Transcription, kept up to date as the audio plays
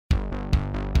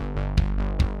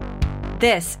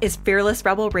This is Fearless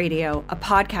Rebel Radio, a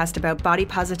podcast about body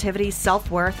positivity,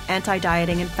 self-worth,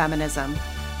 anti-dieting, and feminism.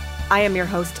 I am your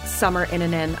host, Summer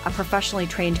Innanen, a professionally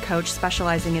trained coach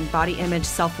specializing in body image,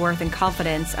 self-worth, and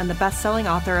confidence, and the best-selling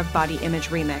author of Body Image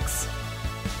Remix.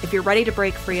 If you're ready to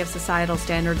break free of societal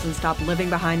standards and stop living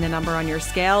behind the number on your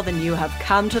scale, then you have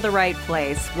come to the right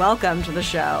place. Welcome to the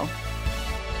show.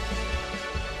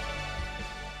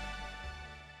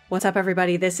 What's up,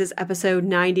 everybody? This is episode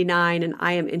 99, and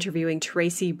I am interviewing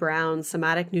Tracy Brown,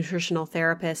 somatic nutritional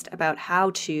therapist, about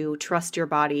how to trust your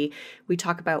body. We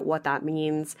talk about what that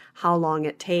means, how long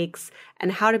it takes,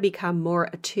 and how to become more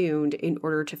attuned in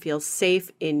order to feel safe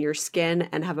in your skin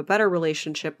and have a better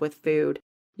relationship with food.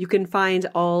 You can find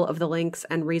all of the links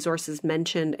and resources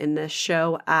mentioned in this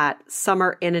show at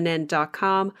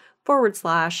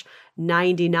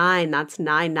summerinnanen.com/99. That's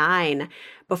 99.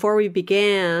 Before we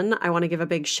begin, I want to give a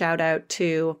big shout out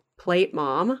to Plate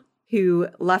Mom, who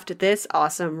left this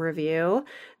awesome review.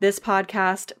 This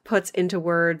podcast puts into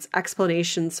words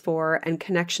explanations for and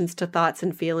connections to thoughts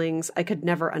and feelings I could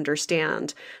never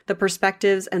understand. The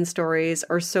perspectives and stories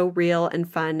are so real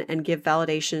and fun and give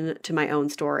validation to my own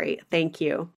story. Thank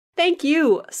you. Thank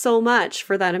you so much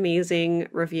for that amazing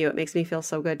review. It makes me feel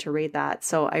so good to read that.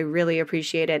 So I really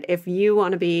appreciate it. If you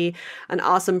want to be an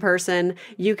awesome person,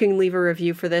 you can leave a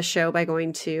review for this show by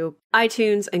going to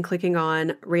iTunes and clicking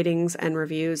on ratings and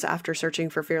reviews after searching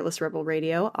for Fearless Rebel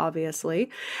Radio, obviously,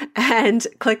 and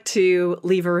click to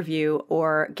leave a review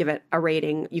or give it a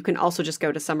rating. You can also just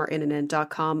go to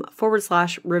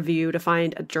summerinnanen.com/review to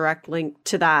find a direct link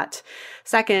to that.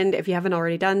 Second, if you haven't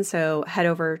already done so, head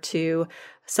over to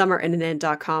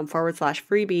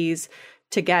summerinnanen.com/freebies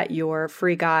to get your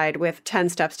free guide with 10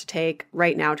 steps to take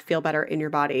right now to feel better in your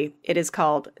body. It is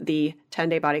called the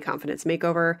 10-Day Body Confidence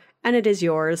Makeover, and it is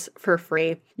yours for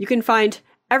free. You can find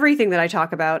everything that I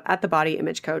talk about at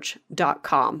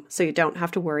thebodyimagecoach.com, so you don't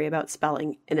have to worry about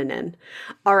spelling Innanen.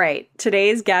 All right,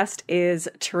 today's guest is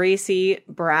Tracy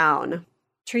Brown.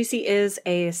 Tracy is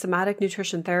a somatic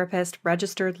nutrition therapist,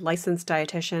 registered licensed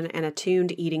dietitian, and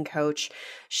attuned eating coach.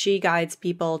 She guides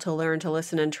people to learn to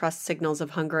listen and trust signals of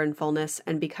hunger and fullness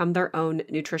and become their own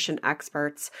nutrition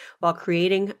experts while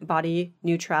creating body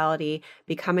neutrality,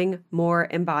 becoming more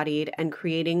embodied, and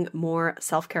creating more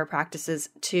self-care practices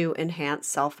to enhance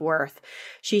self-worth.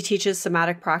 She teaches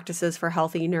somatic practices for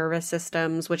healthy nervous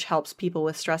systems, which helps people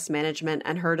with stress management,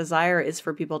 and her desire is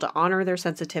for people to honor their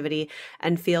sensitivity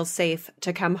and feel safe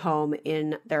to come home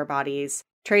in their bodies.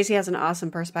 Tracy has an awesome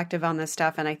perspective on this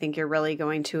stuff, and I think you're really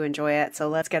going to enjoy it. So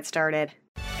let's get started.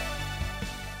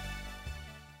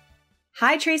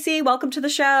 Hi, Tracy. Welcome to the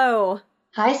show.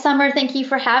 Hi, Summer. Thank you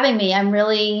for having me. I'm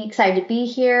really excited to be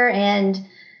here and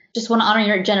just want to honor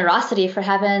your generosity for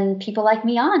having people like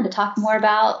me on to talk more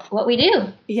about what we do.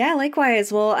 Yeah,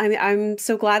 likewise. Well, I'm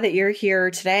so glad that you're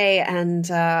here today. And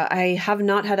I have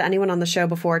not had anyone on the show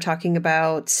before talking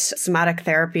about somatic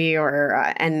therapy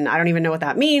and I don't even know what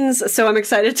that means. So I'm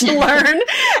excited to learn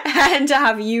and to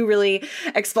have you really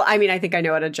explain. I mean, I think I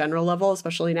know at a general level,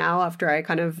 especially now after I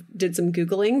kind of did some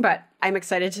Googling, but I'm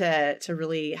excited to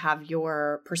really have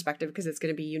your perspective because it's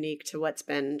going to be unique to what's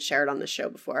been shared on the show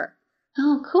before.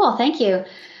 Oh, cool. Thank you.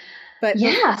 But go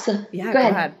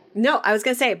ahead. No, I was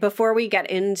going to say, before we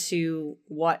get into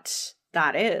what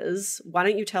that is, why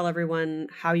don't you tell everyone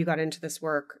how you got into this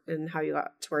work and how you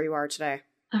got to where you are today?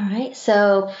 All right.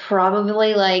 So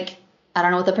probably I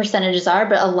don't know what the percentages are,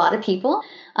 but a lot of people.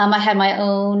 I had my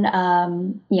own,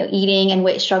 eating and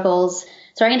weight struggles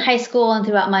starting in high school and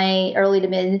throughout my early to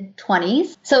mid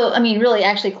 20s. So, really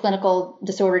actually clinical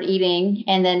disordered eating,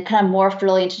 and then kind of morphed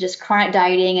really into just chronic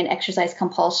dieting and exercise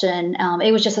compulsion.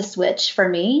 It was just a switch for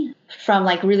me from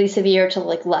really severe to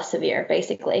less severe,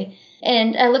 basically.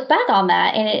 And I look back on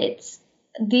that, and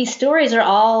these stories are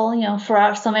all,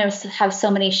 for some of us have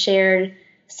so many shared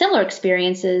similar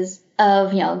experiences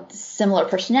of, similar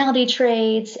personality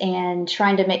traits and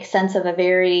trying to make sense of a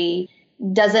very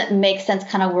doesn't make sense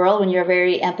kind of world when you're a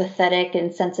very empathetic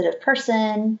and sensitive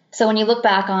person. So when you look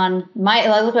back on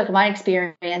my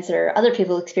experience or other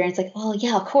people's experience, oh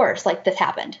yeah, of course, this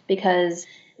happened because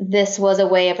this was a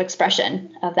way of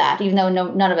expression of that, even though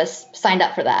none of us signed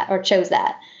up for that or chose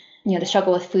that, to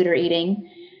struggle with food or eating.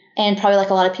 And probably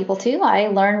like a lot of people too, I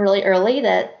learned really early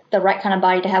that the right kind of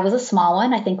body to have was a small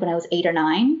one. I think when I was 8 or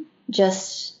 9,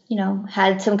 just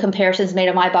had some comparisons made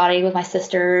of my body with my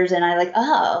sisters. And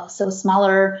I so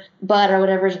smaller butt or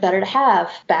whatever is better to have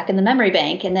back in the memory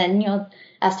bank. And then,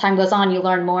 as time goes on, you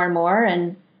learn more and more.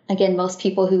 And again, most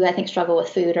people who I think struggle with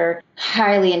food are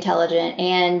highly intelligent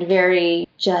and very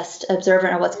just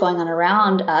observant of what's going on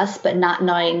around us, but not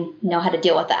knowing, how to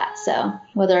deal with that. So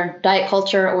whether diet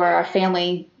culture or our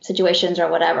family situations or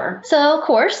whatever. So of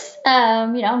course,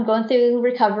 I'm going through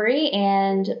recovery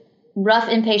and rough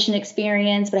inpatient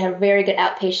experience, but I had a very good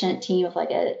outpatient team of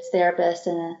like a therapist,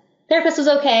 and a therapist was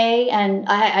okay. And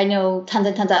I know tons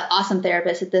and tons of awesome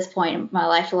therapists at this point in my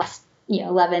life, the last,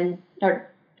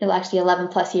 11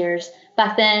 plus years.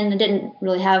 Back then, I didn't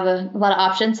really have a lot of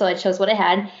options, so I chose what I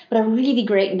had, but a really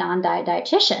great non-diet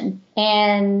dietitian.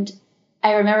 And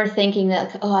I remember thinking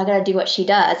that, I got to do what she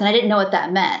does. And I didn't know what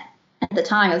that meant. At the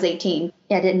time, I was 18.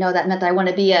 Yeah, I didn't know that meant that I want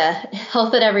to be a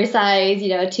health at every size,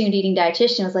 tuned eating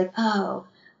dietitian. I was like,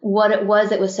 what it was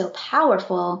that was so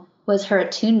powerful was her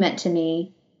attunement to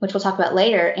me, which we'll talk about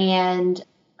later, and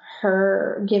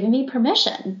her giving me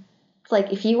permission. It's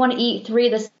like, if you want to eat 3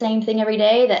 of the same thing every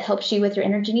day that helps you with your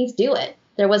energy needs, do it.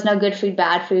 There was no good food,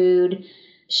 bad food.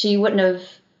 She wouldn't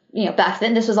have, back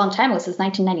then, this was a long time ago, this was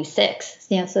 1996,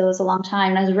 so it was a long time.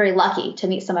 And I was very lucky to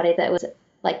meet somebody that was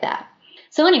like that.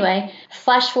 So anyway,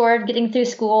 flash forward, getting through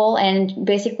school, and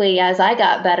basically as I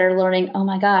got better, learning, oh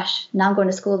my gosh, now I'm going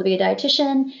to school to be a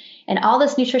dietitian, and all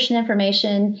this nutrition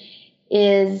information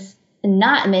is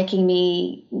not making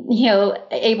me,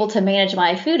 able to manage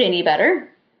my food any better.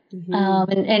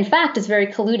 Mm-hmm. And in fact, it's very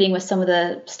colluding with some of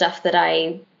the stuff that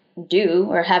I do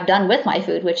or have done with my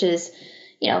food, which is,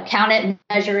 count it,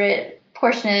 measure it,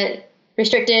 portion it,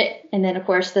 restrict it. And then of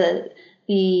course the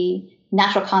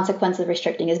natural consequence of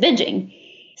restricting is binging.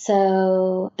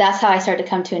 So that's how I started to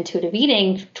come to intuitive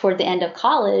eating toward the end of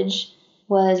college,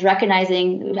 was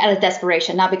recognizing out of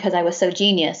desperation, not because I was so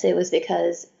genius. It was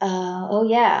because,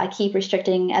 I keep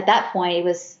restricting. At that point, it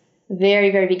was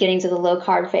very, very beginnings of the low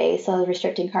carb phase. So I was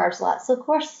restricting carbs a lot. So of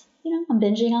course, I'm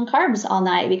binging on carbs all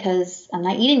night because I'm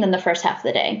not eating them the first half of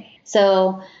the day.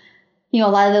 So, a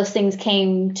lot of those things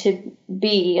came to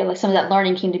be, like some of that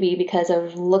learning came to be because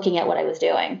of looking at what I was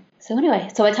doing. So anyway,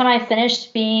 by the time I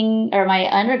finished my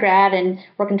undergrad and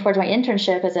working towards my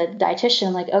internship as a dietitian,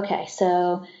 I'm like, okay,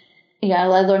 so, I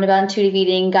learned about intuitive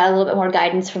eating, got a little bit more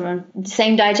guidance from the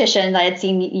same dietitian that I had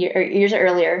seen years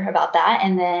earlier about that,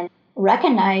 and then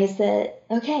recognized that,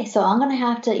 okay, so I'm going to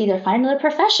have to either find another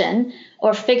profession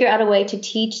or figure out a way to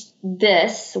teach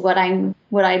this, what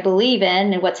I believe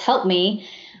in and what's helped me,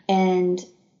 and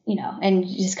and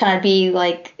just kind of be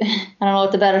like, I don't know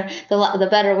what the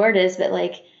better word is, but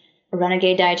like a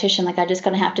renegade dietitian. Like, I just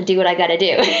going to have to do what I got to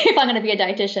do if I'm going to be a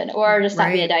dietitian, or just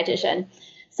not be a dietitian.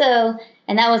 So,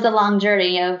 and that was the long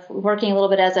journey of working a little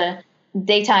bit as a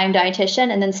daytime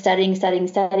dietitian, and then studying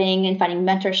and finding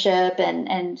mentorship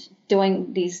and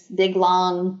doing these big,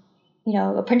 long,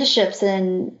 apprenticeships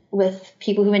and with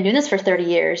people who've been doing this for 30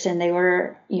 years, and they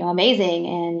were, amazing,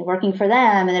 and working for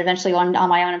them, and then eventually on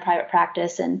my own in private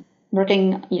practice and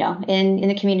working, in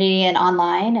the community and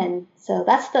online. And so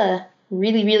that's the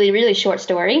really, really, really short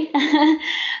story.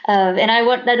 And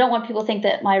I don't want people to think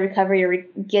that my recovery or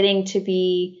getting to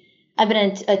be, I've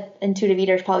been an intuitive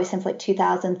eater probably since like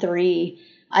 2003.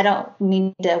 I don't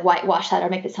mean to whitewash that or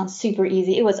make it sound super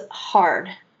easy. It was hard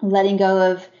letting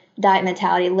go of diet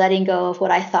mentality, letting go of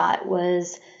what I thought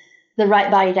was the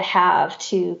right body to have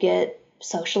to get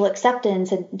social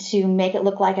acceptance and to make it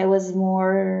look like I was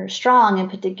more strong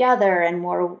and put together and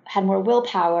had more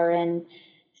willpower and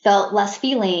felt less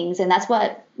feelings. And that's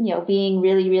what, being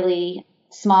really, really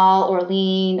small or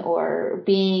lean or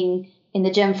being in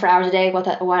the gym for hours a day, what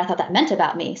I thought that meant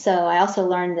about me. So I also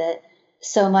learned that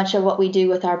so much of what we do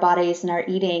with our bodies and our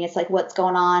eating, it's like what's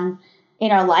going on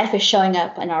in our life is showing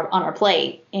up on our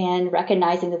plate, and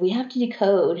recognizing that we have to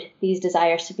decode these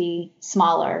desires to be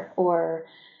smaller or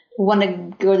want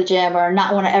to go to the gym or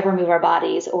not want to ever move our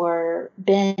bodies or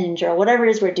binge or whatever it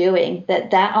is we're doing,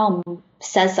 that all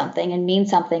says something and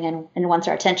means something and wants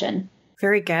our attention.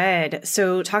 Very good.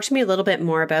 So talk to me a little bit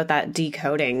more about that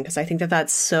decoding, because I think that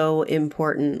that's so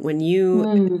important when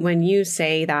you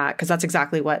say that, because that's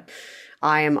exactly what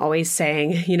I am always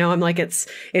saying. I'm like, it's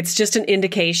just an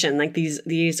indication, like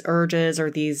these urges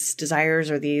or these desires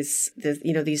or these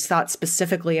thoughts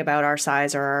specifically about our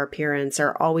size or our appearance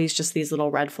are always just these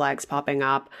little red flags popping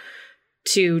up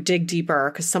to dig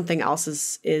deeper, because something else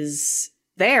is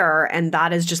there. And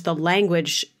that is just the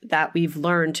language that we've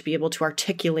learned to be able to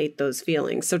articulate those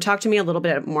feelings. So talk to me a little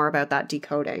bit more about that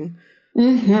decoding.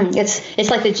 Mm-hmm. It's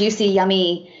like the juicy,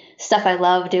 yummy stuff I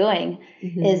love doing.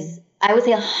 Mm-hmm. Is I would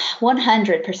say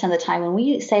 100% of the time when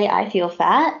we say I feel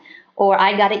fat or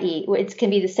I got to eat, it can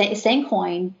be the same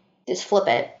coin, just flip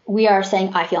it. We are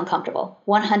saying I feel uncomfortable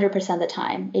 100% of the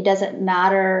time. It doesn't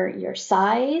matter your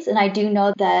size. And I do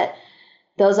know that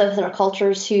those of our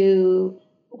cultures who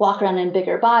walk around in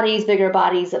bigger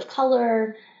bodies of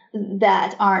color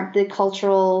that aren't the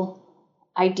cultural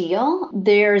ideal.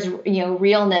 There's,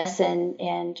 realness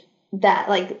and that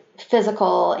like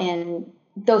physical and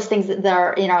those things that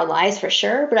are in our lives for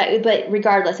sure. But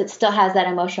regardless, it still has that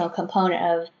emotional component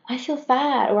of I feel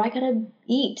fat or I gotta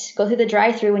eat. Go through the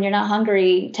drive-through when you're not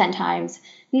hungry 10 times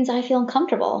means I feel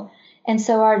uncomfortable. And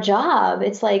so our job,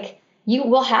 it's like you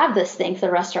will have this thing for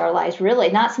the rest of our lives,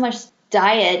 really. Not so much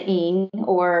dieting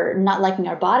or not liking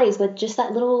our bodies, but just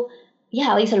that little,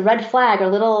 like you said, red flag or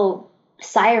little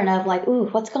siren of like, ooh,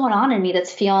 what's going on in me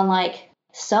that's feeling like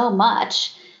so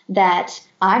much that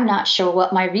I'm not sure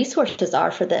what my resources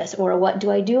are for this, or what do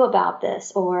I do about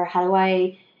this, or how do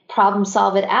I problem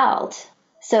solve it out?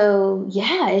 So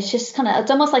it's just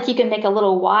it's almost like you can make a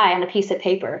little Y on a piece of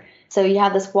paper. So you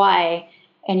have this Y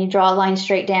and you draw a line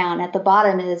straight down. At the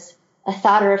bottom is a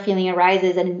thought or a feeling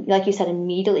arises, and like you said,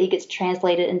 immediately gets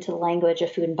translated into the language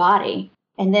of food and body.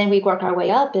 And then we work our way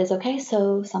up is, okay,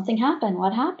 so something happened.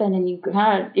 What happened? And you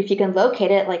kind of, if you can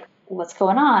locate it, like what's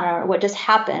going on or what just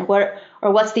happened,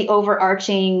 what's the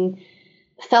overarching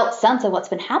felt sense of what's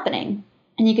been happening.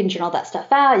 And you can journal that stuff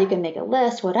out. You can make a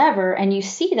list, whatever. And you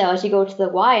see, though, as you go to the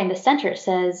Y in the center, it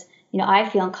says, I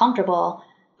feel uncomfortable.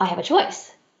 I have a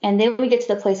choice. And then we get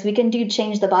to the place we can do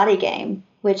change the body game,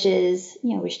 which is,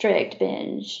 restrict,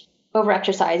 binge,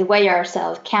 overexercise, weigh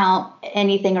ourselves, count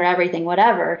anything or everything,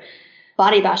 whatever,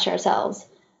 body bash ourselves,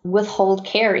 withhold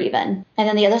care even. And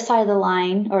then the other side of the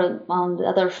line, or on the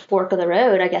other fork of the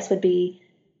road, I guess, would be,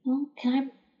 well, can I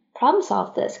problem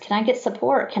solve this? Can I get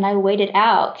support? Can I wait it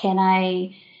out? Can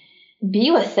I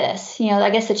be with this? I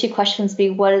guess the two questions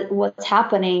be what's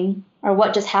happening, or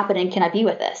what just happened, and can I be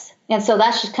with this? And so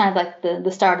that's just kind of like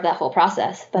the start of that whole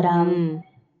process. But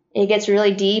it gets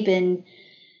really deep and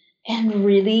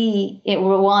really,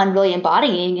 one, really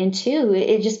embodying, and two,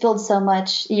 it just builds so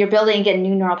much. You're building, again,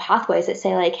 new neural pathways that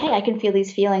say like, hey, I can feel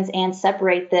these feelings and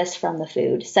separate this from the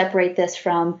food, separate this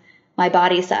from my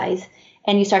body size.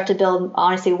 And you start to build,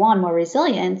 honestly, one, more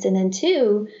resilience. And then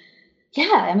two,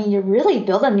 you're really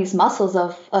building these muscles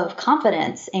of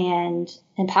confidence and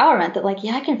empowerment that like,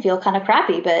 I can feel kind of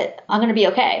crappy, but I'm going to be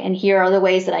okay. And here are the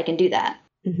ways that I can do that.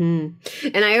 Mm-hmm.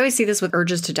 And I always see this with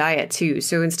urges to diet too.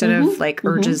 So instead of like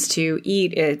urges to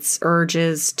eat, it's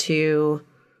urges to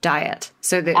diet.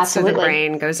 So the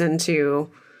brain goes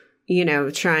into,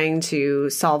 trying to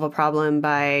solve a problem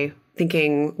by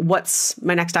thinking, what's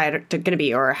my next diet going to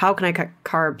be, or how can I cut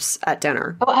carbs at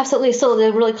dinner? Oh, absolutely. So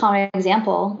the really common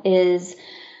example is,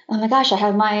 oh my gosh, I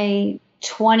have my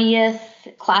 20th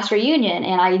class reunion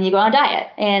and I need to go on a diet.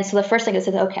 And so the first thing is,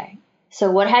 okay,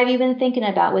 so what have you been thinking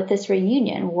about with this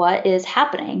reunion? What is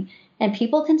happening? And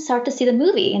people can start to see the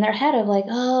movie in their head of like,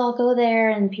 oh, I'll go there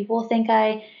and people will think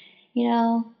I,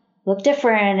 look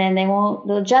different, and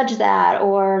they'll judge that,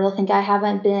 or they'll think I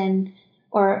haven't been,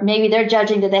 or maybe they're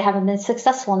judging that they haven't been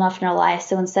successful enough in their life.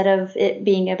 So instead of it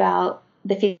being about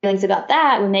the feelings about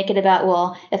that, we make it about,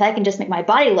 well, if I can just make my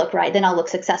body look right, then I'll look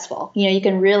successful. You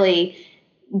can really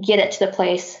get it to the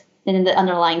place in the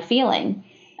underlying feeling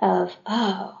of,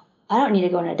 oh, I don't need to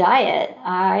go on a diet.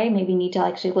 I maybe need to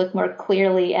actually look more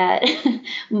clearly at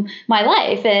my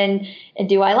life and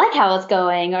do I like how it's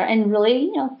going, and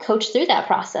really, coach through that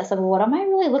process of what am I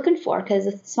really looking for? Because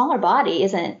a smaller body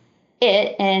isn't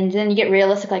it. And then you get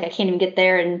realistic, like I can't even get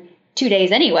there in 2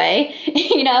 days anyway,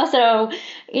 so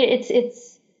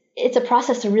it's a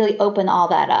process to really open all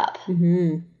that up.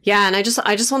 Mm-hmm. Yeah. And I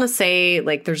just want to say,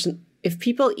 like, if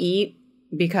people eat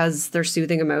because they're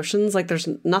soothing emotions, like there's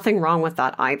nothing wrong with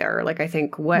that either. Like I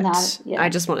think I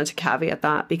just wanted to caveat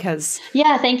that because.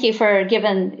 Yeah. Thank you for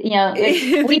giving,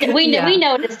 we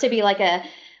know this to be like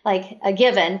a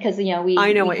given, because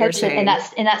I know what you're saying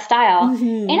in that style.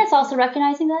 Mm-hmm. And it's also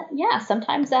recognizing that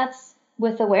sometimes that's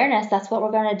with awareness, that's what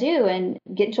we're going to do, and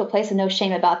get into a place of no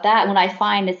shame about that. What I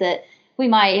find is that we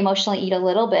might emotionally eat a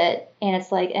little bit and it's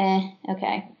like,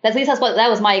 okay. At least that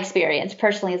was my experience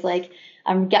personally, is like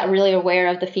I got really aware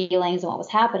of the feelings and what was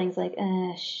happening. It's like,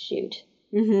 shoot.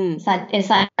 Mm-hmm. It's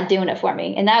not doing it for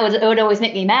me. And it would always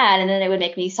make me mad, and then it would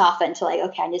make me soften to like,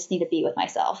 okay, I just need to be with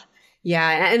myself.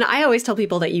 Yeah. And I always tell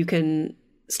people that you can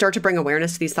start to bring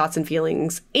awareness to these thoughts and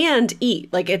feelings and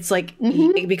eat. Like, it's like,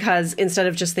 because instead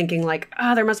of just thinking like,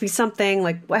 there must be something,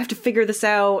 like, I have to figure this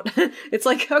out. It's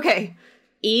like, okay,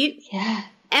 eat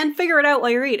and figure it out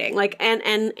while you're eating. Like,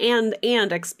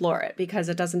 and explore it, because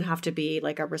it doesn't have to be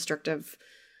like a restrictive,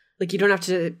 like you don't have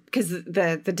to, because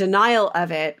the denial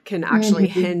of it can actually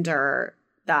hinder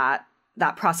that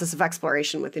process of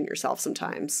exploration within yourself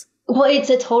sometimes. Well, it's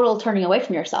a total turning away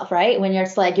from yourself, right? When you're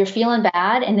feeling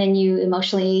bad, and then you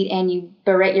emotionally eat and you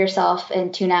berate yourself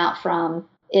and tune out from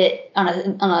it on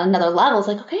another level. It's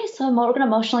like, okay, so we're going to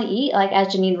emotionally eat, like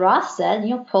as Janine Roth said,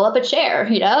 pull up a chair,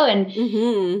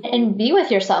 and be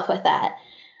with yourself with that.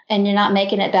 And you're not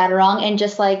making it bad or wrong. And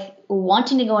just like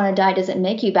wanting to go on a diet doesn't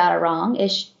make you bad or wrong.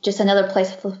 It's just another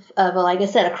place of like I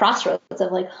said, a crossroads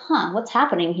of like, what's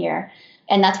happening here?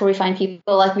 And that's where we find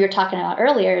people like we were talking about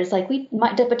earlier is like, we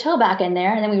might dip a toe back in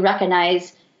there. And then we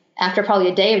recognize after probably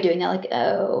a day of doing that, like,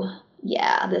 oh,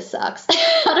 yeah, this sucks.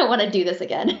 I don't want to do this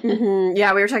again.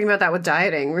 Yeah, we were talking about that with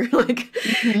dieting. We're like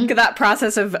that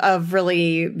process of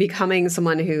really becoming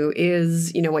someone who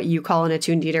is, what you call an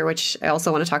attuned eater, which I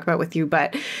also want to talk about with you.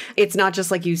 But it's not just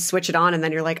like you switch it on and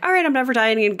then you're like, all right, I'm never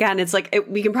dieting again. It's like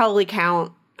we can probably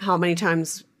count how many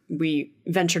times we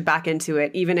ventured back into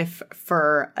it, even if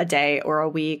for a day or a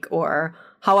week or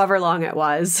however long it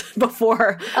was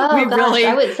before really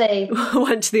I would say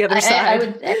went to the other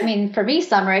side. For me,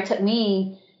 Summer, it took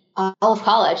me all of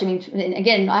college.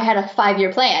 Again, I had a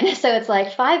 5-year plan. So it's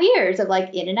like 5 years of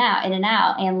like in and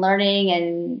out and learning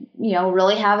and,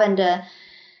 really having to,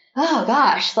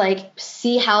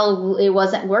 see how it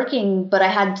wasn't working. But I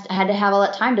had to have all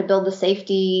that time to build the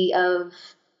safety of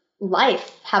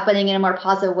life happening in a more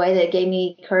positive way that gave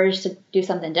me courage to do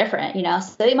something different,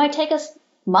 so it might take us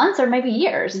months or maybe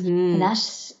years. And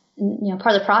that's,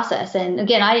 part of the process. And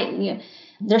again,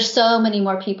 there's so many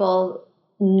more people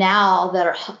now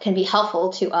that can be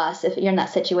helpful to us if you're in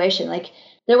that situation. Like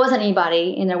there wasn't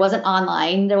anybody and there wasn't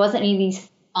online. There wasn't any of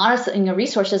these honest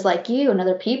resources like you and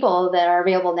other people that are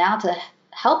available now to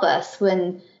help us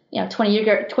when, 20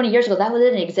 years ago, that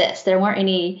didn't exist. There weren't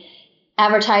any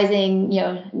advertising,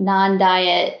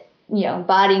 non-diet,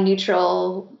 body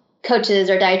neutral coaches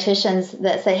or dietitians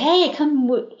that say, hey,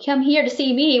 come here to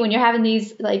see me when you're having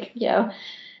these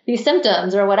these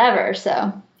symptoms or whatever.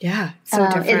 So yeah, it's so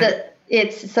different.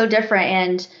 It's so different.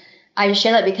 And I just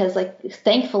share that because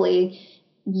thankfully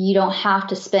you don't have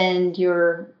to spend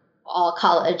your all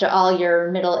college or all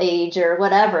your middle age or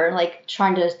whatever,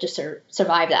 trying to just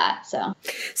survive that. So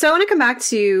I want to come back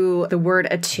to the word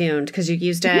attuned because you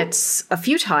used it a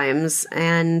few times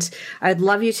and I'd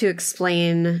love you to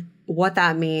explain what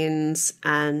that means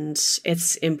and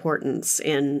its importance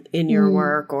in your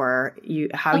work or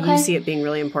how you see it being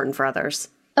really important for others.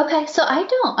 Okay. So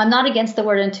I'm not against the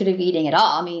word intuitive eating at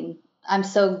all. I'm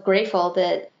so grateful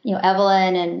that,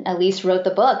 Evelyn and Elise wrote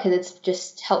the book because it's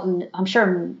just helped, I'm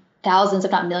sure, thousands,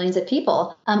 if not millions of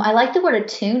people. I like the word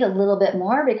attuned a little bit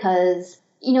more because,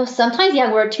 sometimes,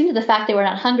 we're attuned to the fact that we're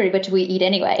not hungry, but we eat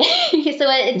anyway. So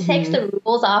it takes the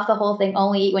rules off the whole thing,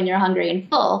 only eat when you're hungry and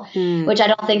full, which I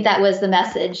don't think that was the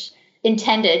message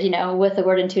intended, with the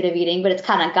word intuitive eating, but it's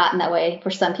kind of gotten that way for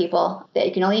some people that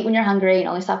you can only eat when you're hungry, you can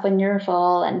only stop when you're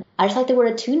full. And I just like the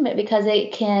word attunement because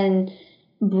it can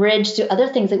bridge to other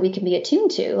things that we can be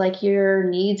attuned to, like your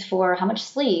needs for how much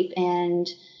sleep and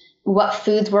what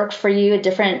foods work for you at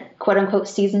different quote unquote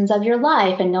seasons of your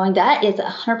life. And knowing that is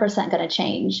 100% going to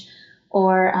change,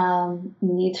 or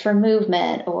needs for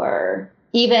movement, or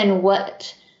even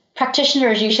what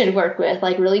practitioners you should work with,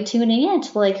 really tuning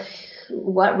into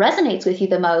what resonates with you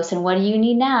the most and what do you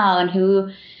need now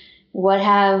and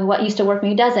what used to work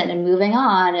maybe doesn't, and moving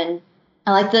on. And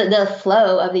I like the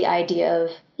flow of the idea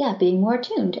of, being more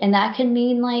attuned. And that can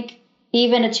mean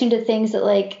even attuned to things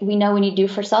that we know we need to do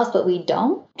for ourselves, but we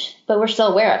don't, but we're still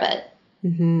aware of it.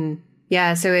 Mm-hmm.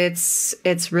 Yeah. So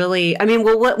it's really,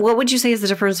 what would you say is the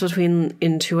difference between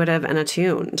intuitive and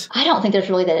attuned? I don't think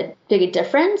there's really that big a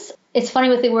difference. It's funny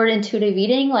with the word intuitive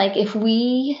eating. If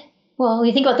we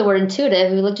think about the word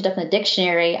intuitive, we looked it up in the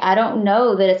dictionary. I don't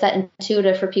know that it's that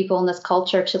intuitive for people in this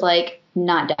culture to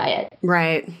not diet.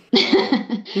 Right.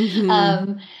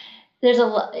 There's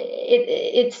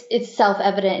it's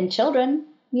self-evident in children,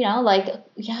 you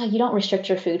don't restrict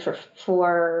your food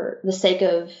for the sake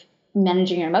of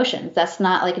managing your emotions. That's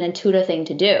not an intuitive thing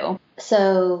to do.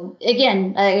 So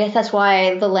again, I guess that's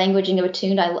why the languaging of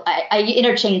attuned, I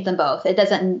interchange them both. I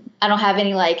don't have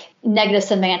any negative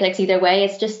semantics either way.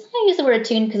 It's just, I use the word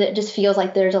attuned because it just feels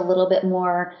like there's a little bit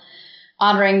more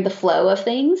honoring the flow of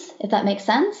things, if that makes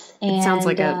sense. And it sounds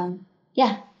like it.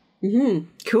 Yeah. Mm-hmm.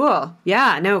 Cool.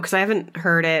 Yeah, no, because I haven't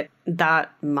heard it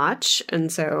that much.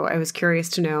 And so I was curious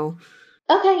to know.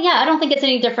 Okay. Yeah. I don't think it's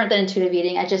any different than intuitive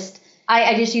eating. I just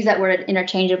use that word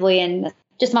interchangeably and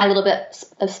just my little bit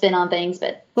of spin on things.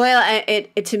 But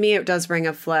it to me, it does bring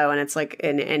a flow, and it's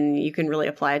and you can really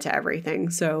apply it to everything.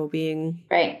 So being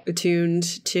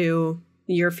attuned to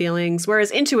your feelings, whereas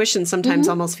intuition sometimes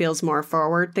almost feels more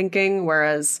forward thinking,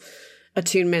 whereas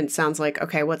attunement sounds like,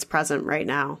 okay, what's present right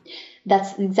now?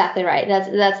 That's exactly right.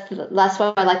 That's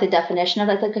why I like the definition of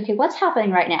it. Okay, what's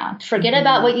happening right now? Forget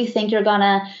about what you think you're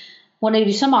gonna what do you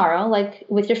do tomorrow, like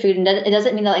with your food? And it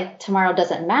doesn't mean that like tomorrow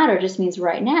doesn't matter. It just means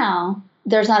right now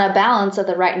there's not a balance of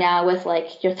the right now with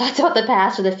like your thoughts about the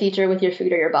past or the future with your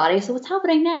food or your body. So what's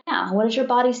happening now? What does your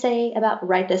body say about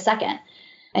right this second?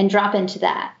 And drop into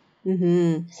that.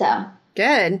 Mm-hmm. So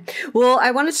good. Well,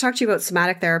 I wanted to talk to you about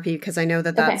somatic therapy because I know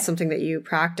that that's something that you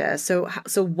practice. So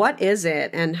what is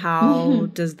it, and how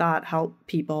does that help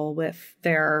people with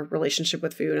their relationship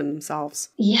with food and themselves?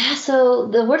 Yeah. So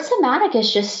the word somatic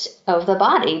is just of the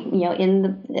body, in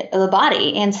the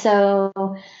body. And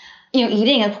so,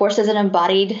 eating, of course, is an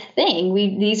embodied thing.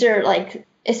 These are like,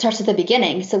 it starts at the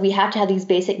beginning. So we have to have these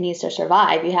basic needs to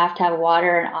survive. You have to have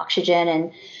water and oxygen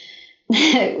and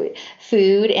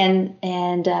food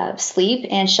and sleep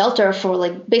and shelter for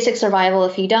like basic survival.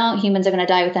 If you don't, humans are going to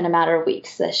die within a matter of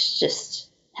weeks. That's just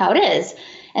how it is.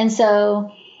 And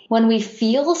so when we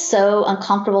feel so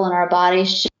uncomfortable in our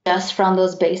bodies just from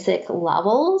those basic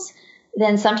levels,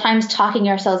 then sometimes talking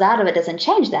ourselves out of it doesn't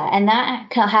change that. And that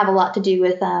can have a lot to do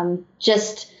with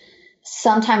just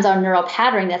sometimes our neural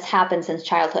patterning that's happened since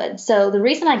childhood. So the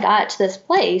reason I got to this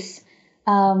place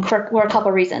were a couple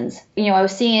of reasons. I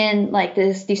was seeing like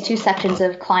these two sections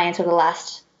of clients over the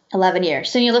last 11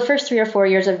 years. So, the first 3 or 4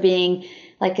 years of being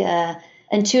like a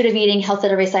intuitive eating, health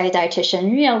at every size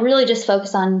dietitian, really just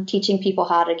focus on teaching people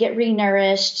how to get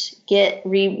renourished,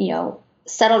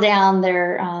 settle down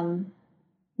their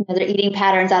eating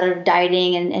patterns out of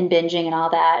dieting and binging and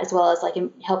all that, as well as like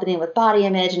helping them with body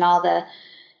image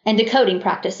and decoding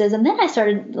practices. And then I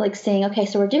started like saying, okay,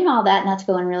 so we're doing all that and that's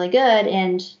going really good.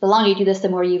 And the longer you do this, the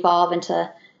more you evolve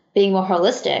into being more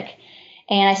holistic.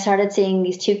 And I started seeing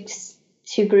these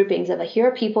two groupings of here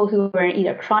are people who are in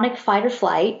either chronic fight or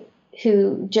flight,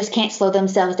 who just can't slow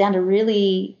themselves down to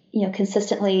really,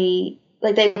 consistently,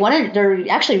 like they're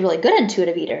actually really good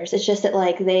intuitive eaters. It's just that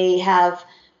like they have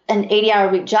an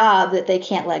 80-hour-a-week job that they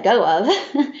can't let go of.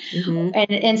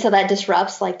 And so that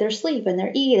disrupts like their sleep and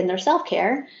their eat and their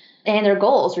self-care and their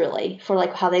goals really for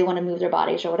like how they want to move their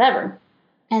bodies or whatever.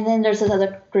 And then there's this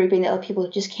other grouping of people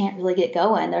who just can't really get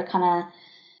going. They're kind of,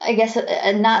 I guess,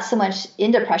 not so much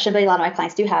in depression, but a lot of my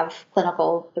clients do have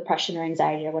clinical depression or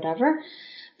anxiety or whatever.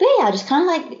 But yeah, just kind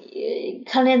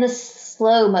of in this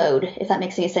slow mode, if that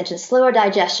makes any sense, slower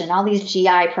digestion, all these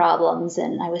GI problems.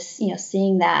 And I was,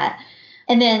 seeing that.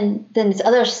 And then this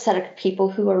other set of people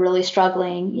who are really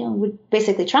struggling, with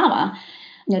basically trauma,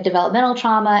 developmental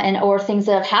trauma or things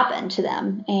that have happened to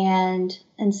them.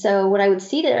 And so what I would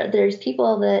see there's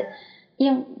people that,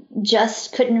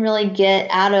 just couldn't really get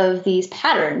out of these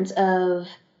patterns of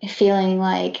feeling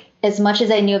like as much as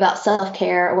they knew about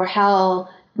self-care or how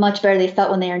much better they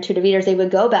felt when they were intuitive eaters, they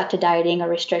would go back to dieting or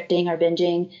restricting or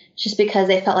binging just because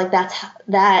they felt like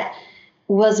that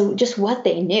was just what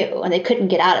they knew and they couldn't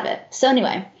get out of it. So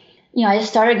anyway, I just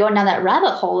started going down that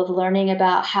rabbit hole of learning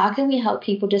about how can we help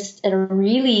people just at a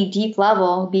really deep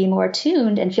level be more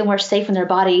attuned and feel more safe in their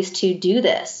bodies to do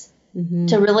this,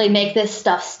 to really make this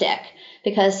stuff stick.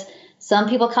 Because some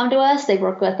people come to us, they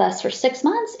work with us for 6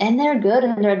 months and they're good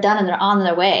and they're done and they're on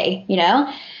their way,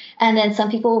 And then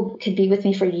some people could be with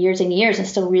me for years and years and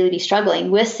still really be struggling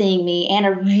with seeing me and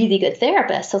a really good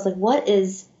therapist. So I was like, what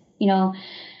is,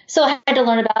 So I had to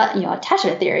learn about,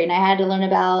 attachment theory, and I had to learn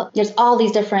about, there's all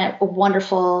these different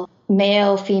wonderful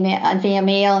male and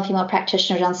female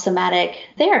practitioners on somatic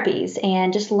therapies,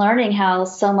 and just learning how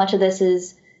so much of this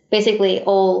is basically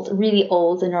really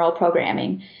old neural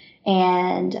programming,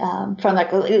 and from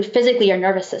like physically your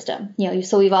nervous system.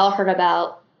 So we've all heard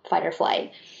about fight or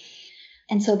flight.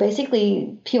 And so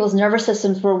basically people's nervous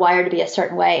systems were wired to be a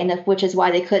certain way, and which is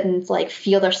why they couldn't like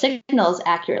feel their signals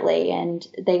accurately, and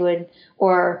they would,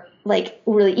 or like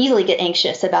really easily get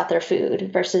anxious about their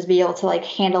food versus be able to like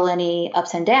handle any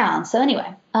ups and downs. So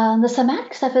anyway, the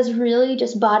somatic stuff is really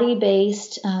just body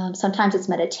based. Sometimes it's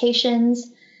meditations,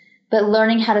 but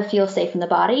learning how to feel safe in the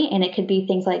body. And it could be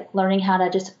things like learning how to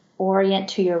just orient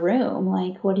to your room.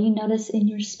 Like, what do you notice in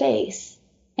your space?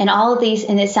 And all of these,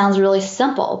 and it sounds really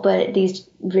simple, but these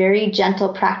very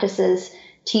gentle practices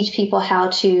teach people how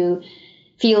to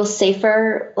feel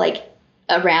safer, like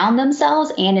around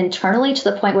themselves and internally, to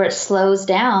the point where it slows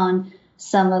down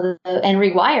and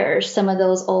rewires some of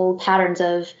those old patterns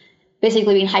of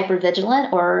basically being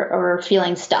hypervigilant or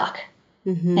feeling stuck.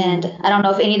 And I don't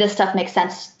know if any of this stuff makes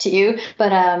sense to you,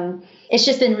 but it's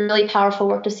just been really powerful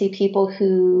work to see people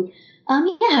who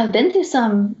have been through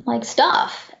some like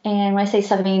stuff. And when I say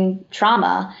stuff, I mean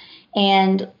trauma,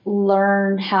 and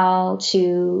learn how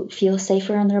to feel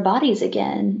safer in their bodies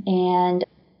again. And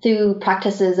through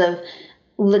practices of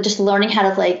just learning how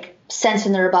to like sense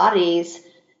in their bodies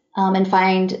and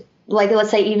find, like,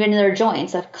 let's say even in their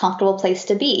joints, a comfortable place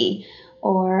to be,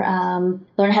 or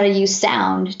learn how to use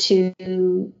sound to,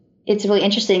 it's really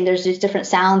interesting. There's these different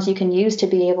sounds you can use to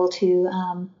be able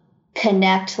to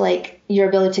connect, like your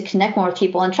ability to connect more with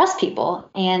people and trust people.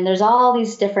 And there's all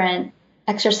these different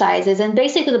exercises. And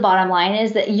basically the bottom line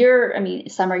is that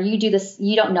Summer, you do this,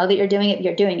 you don't know that you're doing it, but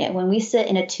you're doing it. When we sit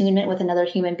in attunement with another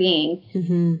human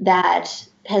being that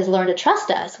has learned to trust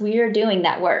us, we are doing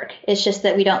that work. It's just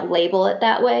that we don't label it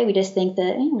that way. We just think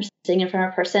that we're sitting in front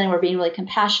of a person and we're being really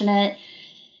compassionate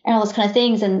and all those kind of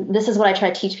things. And this is what I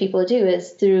try to teach people to do,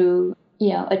 is through,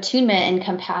 attunement and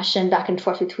compassion back and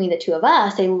forth between the two of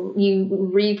us,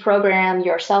 you reprogram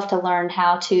yourself to learn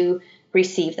how to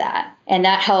receive that. And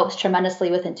that helps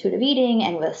tremendously with intuitive eating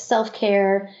and with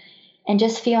self-care and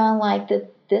just feeling like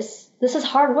that this is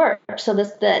hard work. So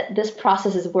this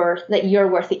process is that you're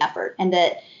worth the effort, and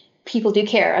that people do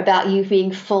care about you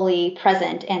being fully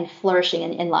present and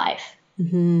flourishing in life.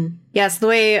 Yes, the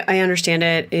way I understand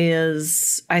it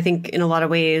is, I think in a lot of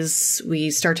ways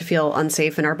we start to feel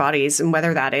unsafe in our bodies, and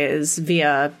whether that is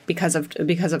because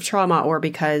of trauma or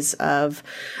because of,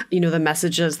 the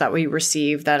messages that we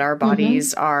receive that our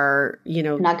bodies are,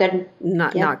 not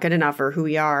good enough, or who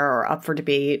we are, or up for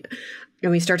debate,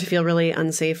 and we start to feel really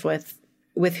unsafe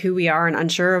with who we are and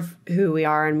unsure of who we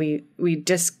are, and we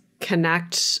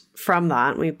disconnect from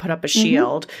that, and we put up a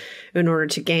shield in order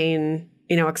to gain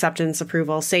acceptance,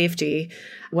 approval, safety,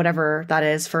 whatever that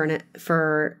is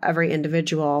for every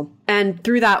individual. And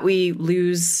through that, we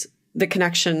lose the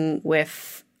connection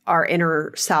with our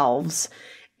inner selves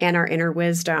and our inner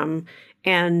wisdom.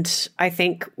 And I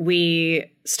think we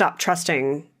stop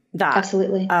trusting that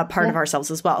absolutely part of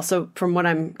ourselves as well. So from what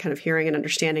I'm kind of hearing and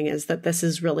understanding is that this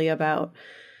is really about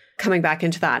coming back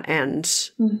into that and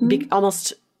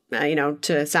almost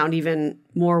to sound even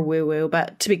more woo-woo,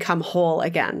 but to become whole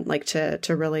again, like to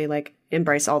really like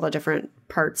embrace all the different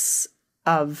parts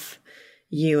of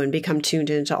you and become tuned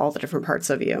into all the different parts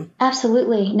of you.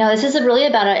 Absolutely. No, this is really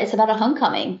it's about a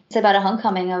homecoming. It's about a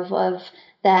homecoming of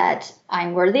that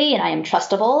I'm worthy and I am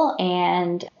trustable,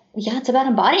 and it's about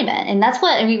embodiment. And that's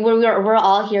what, we're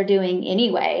all here doing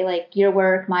anyway, like your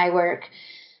work, my work.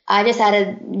 I just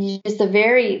added just the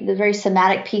very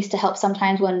somatic piece to help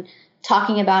sometimes when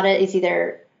talking about it is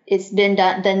either it's been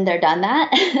done, then they're done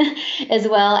that, as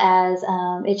well as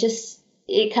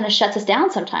it kind of shuts us down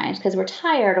sometimes because we're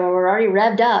tired or we're already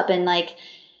revved up, and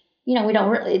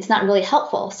it's not really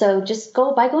helpful. So just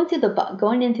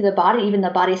going into the body, even the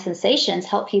body sensations,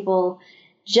 help people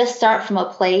just start from a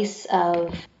place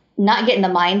of not getting the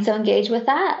mind so engaged with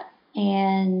that.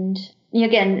 And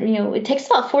it takes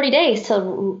about 40 days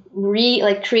to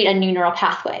create a new neural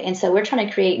pathway. And so we're trying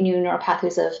to create new neural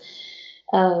pathways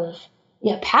of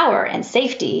power and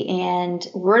safety and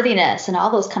worthiness and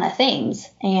all those kind of things.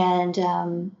 And,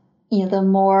 the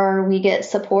more we get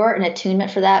support and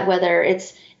attunement for that, whether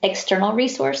it's external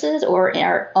resources or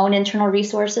our own internal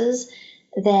resources,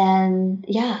 then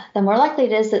the more likely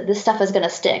it is that this stuff is going to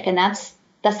stick. And that's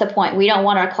the point. We don't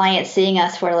want our clients seeing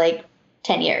us for like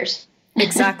 10 years.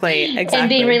 Exactly. And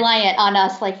being reliant on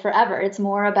us like forever. It's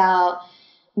more about,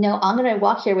 no, I'm going to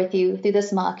walk here with you through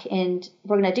this muck, and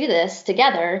we're going to do this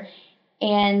together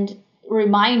and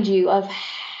remind you of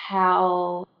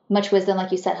how much wisdom,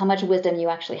 like you said, how much wisdom you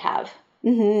actually have.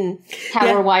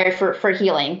 How we're wired for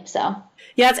healing. So.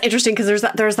 Yeah, it's interesting because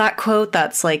there's that quote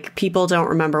that's like, people don't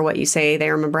remember what you say,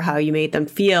 they remember how you made them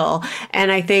feel.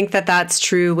 And I think that that's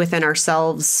true within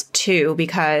ourselves too,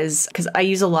 because I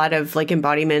use a lot of like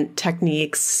embodiment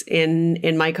techniques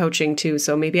in my coaching too.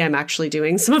 So maybe I'm actually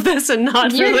doing some of this and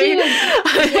not really.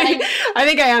 I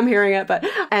think I am hearing it, but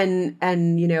and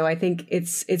I think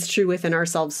it's true within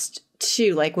ourselves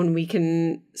too, like when we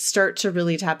can start to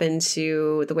really tap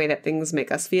into the way that things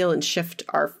make us feel and shift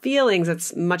our feelings,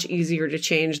 it's much easier to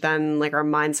change than like our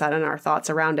mindset and our thoughts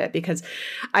around it. Because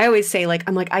I always say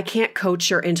I can't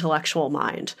coach your intellectual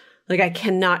mind. Like I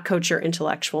cannot coach your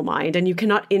intellectual mind, and you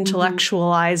cannot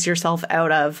intellectualize yourself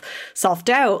out of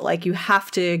self-doubt. Like you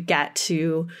have to get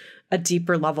to a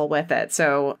deeper level with it.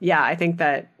 So yeah, I think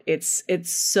that it's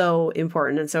so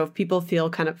important. And so if people feel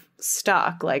kind of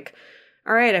stuck, like,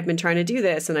 all right, I've been trying to do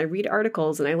this and I read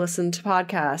articles and I listen to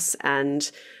podcasts and,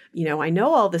 I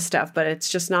know all this stuff, but it's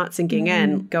just not sinking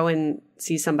in. Go and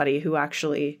see somebody who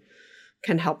actually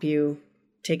can help you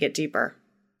take it deeper.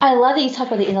 I love that you talk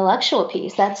about the intellectual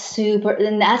piece. That's super.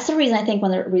 And that's the reason I think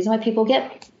one of the reason why people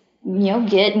get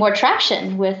more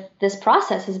traction with this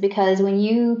process is because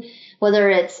whether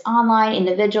it's online,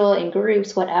 individual, in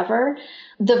groups, whatever,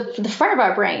 the front of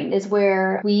our brain is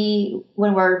where when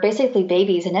we're basically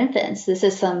babies and infants, this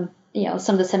is some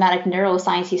of the somatic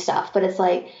neuroscience-y stuff, but it's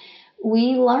like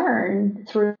we learn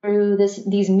through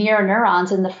these mirror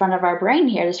neurons in the front of our brain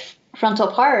here, this frontal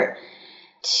part,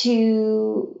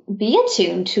 to be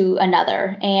attuned to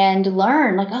another and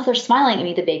learn like, oh, they're smiling at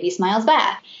me. The baby smiles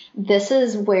back. This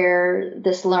is where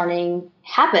this learning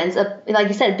happens, like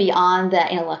you said, beyond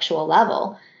that intellectual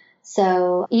level.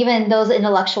 So even those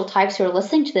intellectual types who are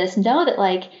listening to this know that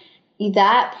like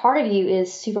that part of you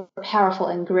is super powerful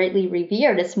and greatly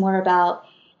revered. It's more about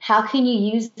how can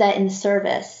you use that in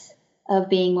service of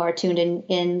being more attuned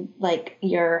in like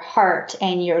your heart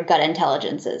and your gut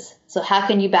intelligences. So how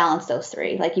can you balance those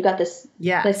three? Like you got this,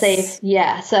 yes. Let's say,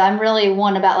 yeah. So I'm really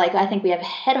one about like, I think we have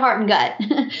head, heart, and gut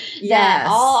that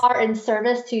all are in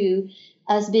service to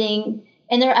us being,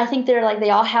 and I think they're like,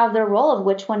 they all have their role of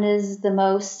which one is the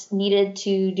most needed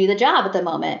to do the job at the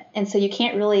moment. And so you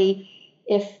can't really,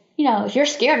 if you're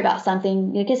scared about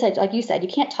something, like you said, you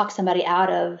can't talk somebody out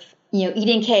of,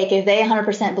 eating cake if they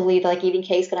 100% believe like eating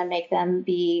cake is going to make them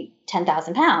be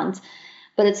 10,000 pounds.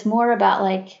 But it's more about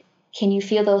like, can you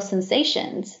feel those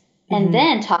sensations? And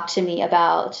then talk to me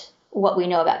about what we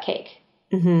know about cake.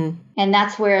 And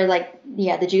that's where like,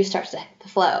 the juice starts to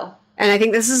flow. And I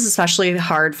think this is especially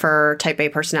hard for type A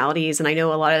personalities. And I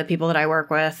know a lot of the people that I work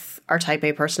with are type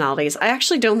A personalities. I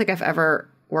actually don't think I've ever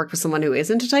worked with someone who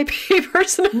isn't a type A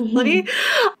personality.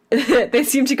 It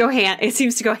seems to go hand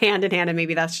in hand, and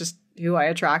maybe that's just who I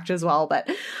attract as well. But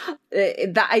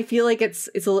that I feel like it's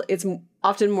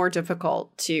often more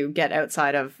difficult to get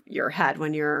outside of your head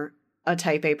when you're a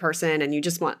type A person and you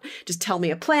just tell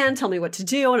me a plan, tell me what to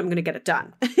do, and I'm going to get it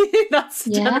done. That's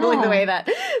generally the way that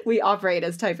we operate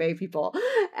as type A people.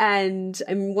 And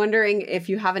I'm wondering if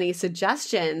you have any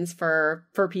suggestions for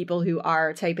people who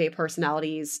are type A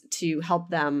personalities to help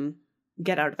them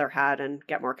get out of their head and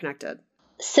get more connected.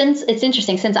 Since it's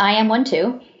interesting, since I am one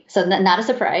too, so not a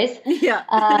surprise. Yeah.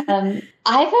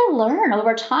 I've learned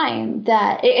over time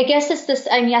that I guess it's this.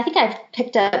 I mean, I think I've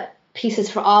picked up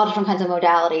pieces for all different kinds of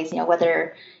modalities.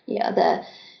 Whether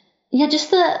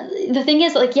just the thing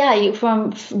is like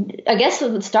from I guess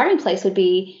the starting place would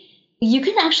be you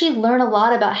can actually learn a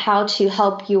lot about how to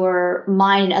help your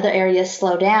mind in other areas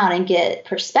slow down and get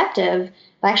perspective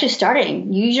by actually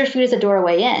starting. Use your food as a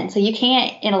doorway in, so you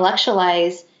can't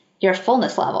intellectualize your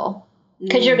fullness level.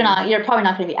 Because you're probably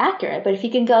not going to be accurate. But if you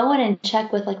can go in and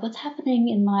check with like what's happening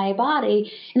in my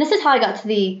body, and this is how I got to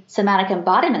the somatic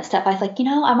embodiment stuff. I was like,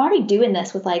 I'm already doing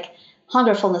this with like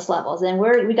hunger, fullness levels, and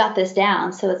we got this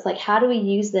down. So it's like, how do we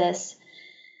use this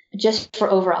just for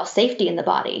overall safety in the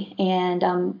body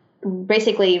and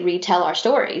basically retell our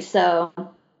stories? So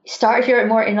if you're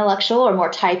more intellectual or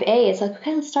more type A, it's like,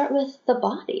 okay, let's start with the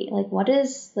body. Like what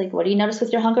do you notice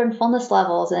with your hunger and fullness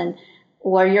levels, and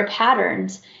what are your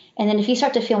patterns? And then if you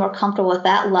start to feel more comfortable with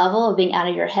that level of being out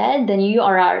of your head, then you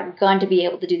are going to be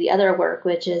able to do the other work,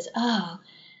 which is,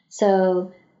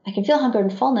 so I can feel hunger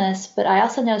and fullness, but I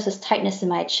also notice this tightness in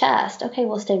my chest. Okay,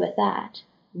 we'll stay with that.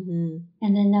 And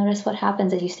then notice what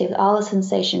happens as you stay with all the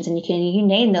sensations, and you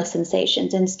name those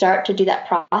sensations and start to do that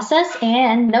process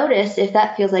and notice if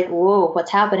that feels like, whoa,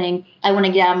 what's happening? I want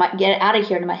to get out of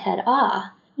here into my head.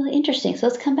 Really interesting. So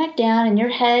let's come back down, and your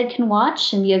head can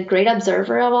watch and be a great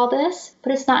observer of all this,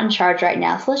 but it's not in charge right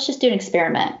now. So let's just do an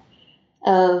experiment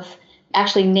of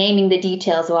actually naming the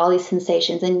details of all these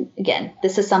sensations. And again,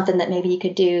 this is something that maybe you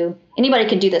could do. Anybody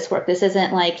can do this work. This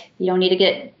isn't like you don't need to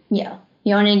get, you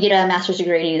don't need to get a master's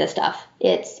degree to do this stuff.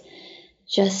 It's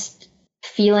just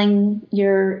feeling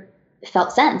your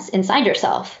felt sense inside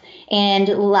yourself. And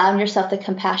allowing yourself the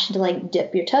compassion to like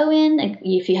dip your toe in. Like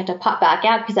if you have to pop back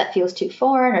out because that feels too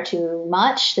foreign or too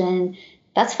much, then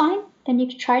that's fine. Then you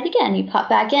can try it again. You pop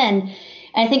back in. And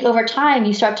I think over time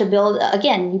you start to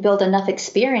build enough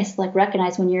experience to like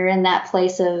recognize when you're in that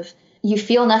place of you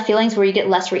feel enough feelings where you get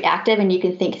less reactive and you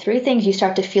can think through things. You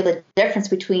start to feel the difference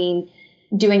between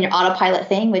doing your autopilot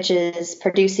thing, which is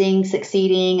producing,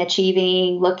 succeeding,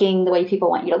 achieving, looking the way people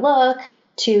want you to look,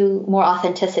 to more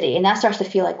authenticity. And that starts to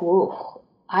feel like, whoa,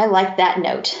 I like that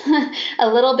note a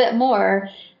little bit more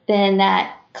than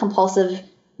that compulsive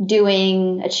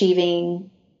doing,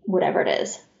 achieving, whatever it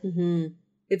is.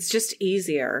 It's just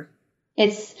easier.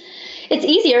 It's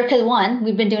easier because one,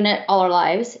 we've been doing it all our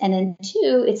lives. And then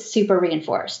two, it's super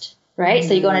reinforced, right?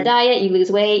 So you go on a diet, you lose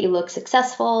weight, you look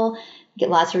successful, you get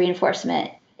lots of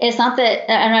reinforcement. And it's not that,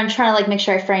 and I'm trying to like make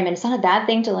sure I frame it. It's not a bad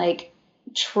thing to like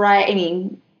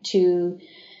to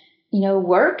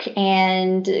work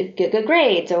and get good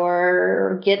grades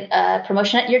or get a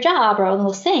promotion at your job or all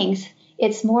those things.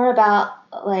 It's more about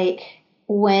like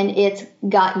when it's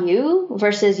got you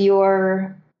versus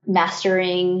you're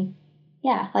mastering,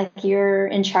 like you're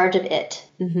in charge of it.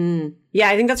 Yeah,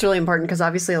 I think that's really important because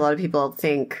obviously a lot of people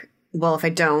think well, if I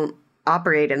don't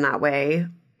operate in that way,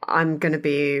 I'm going to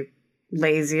be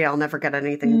lazy. I'll never get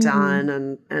anything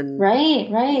done. And Right.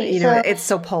 So it's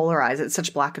so polarized. It's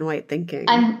such black and white thinking.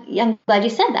 I'm glad you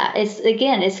said that.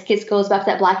 It goes back to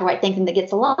that black and white thinking that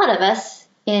gets a lot of us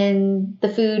in the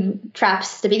food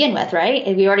traps to begin with, right?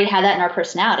 And we already had that in our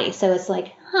personality. So it's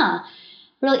like,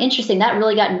 really interesting. That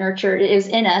really got nurtured. It was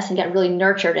in us and got really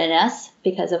nurtured in us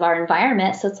because of our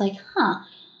environment. So it's like,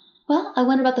 well, I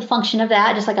wonder about the function of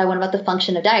that, just like I wonder about the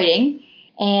function of dieting.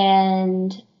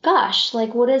 And gosh,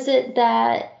 like, what is it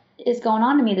that is going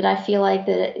on to me that I feel like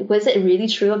was it really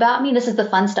true about me? This is the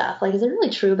fun stuff. Like, is it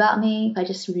really true about me? If I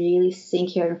just really sink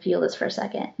here and feel this for a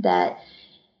second, that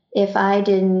if I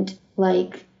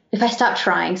stopped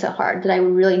trying so hard, that I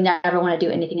would really never want to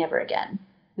do anything ever again.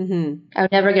 I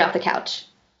would never get off the couch.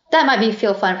 That might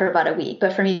feel fun for about a week,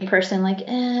 but for me personally, like,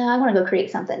 I want to go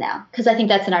create something now, because I think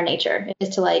that's in our nature, is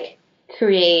to like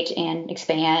create and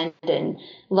expand and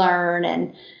learn.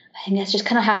 And I think that's just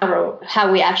kind of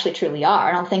how we actually truly are.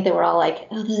 I don't think that we're all like,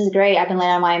 oh, this is great, I've been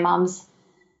laying on my mom's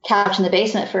couch in the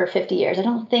basement for 50 years. I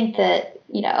don't think that,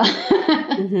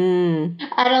 I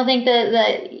don't think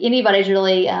that anybody's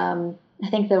really, I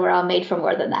think that we're all made for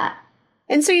more than that.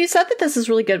 And so you said that this is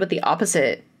really good with the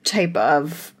opposite type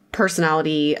of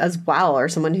personality as well, or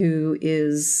someone who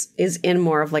is in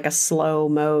more of like a slow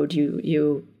mode.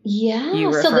 You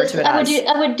refer to it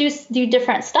I would do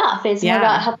different stuff. It's more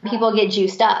about how people get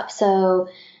juiced up. So,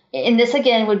 and this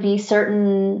again would be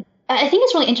certain. I think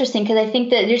it's really interesting because I think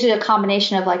that there's a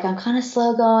combination of like, I'm kind of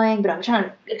slow going, but I'm trying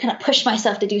to kind of push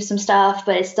myself to do some stuff,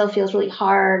 but it still feels really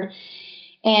hard.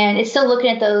 And it's still looking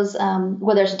at those,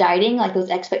 whether it's dieting, like those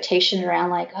expectations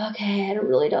around like, okay,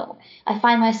 I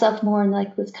find myself more in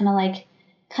like this kind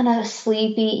of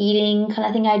sleepy eating kind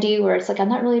of thing I do, where it's like, I'm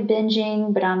not really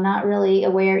binging, but I'm not really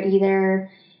aware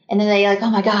either. And then they like, oh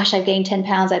my gosh, I've gained 10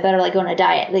 pounds. I better like go on a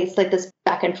diet. It's like this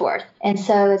back and forth. And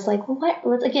so it's like, well,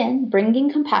 let's again,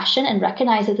 bringing compassion and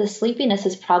recognize that the sleepiness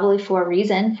is probably for a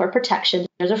reason, for protection.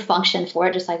 There's a function for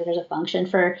it, just like there's a function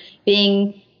for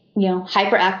being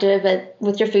hyperactive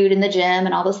with your food in the gym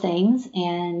and all those things.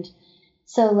 And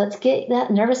so let's get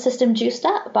that nervous system juiced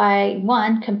up by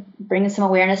bringing some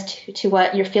awareness to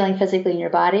what you're feeling physically in your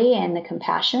body and the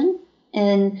compassion.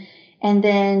 And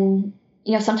then,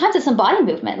 sometimes it's some body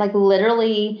movement, like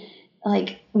literally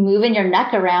like moving your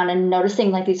neck around and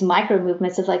noticing like these micro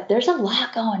movements of like, there's a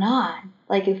lot going on.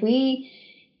 Like if we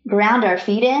ground our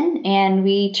feet in and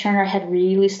we turn our head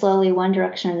really slowly one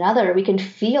direction or another, we can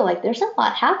feel like there's a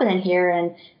lot happening here,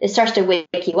 and it starts to wake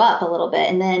you up a little bit.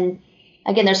 And then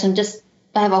again,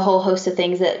 I have a whole host of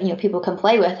things that, people can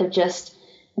play with, of just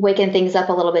waking things up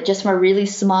a little bit, just from a really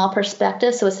small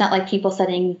perspective. So it's not like people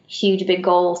setting huge, big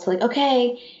goals. So like,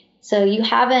 okay, so you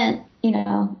haven't,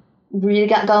 really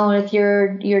got going with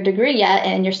your degree yet,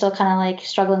 and you're still kind of like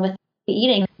struggling with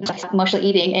eating, emotional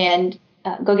eating, and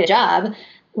go get a job.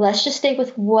 Let's just stay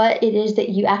with what it is that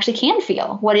you actually can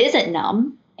feel, what isn't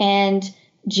numb, and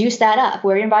juice that up.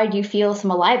 Where in your body do you feel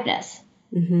some aliveness?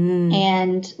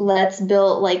 And let's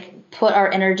put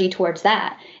our energy towards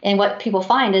that. And what people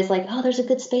find is like, oh, there's a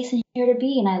good space in here to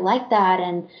be, and I like that.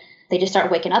 And they just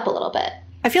start waking up a little bit.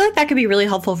 I feel like that could be really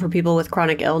helpful for people with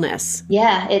chronic illness.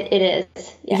 Yeah, it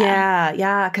is.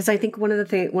 Yeah. Because I think one of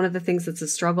the things that's a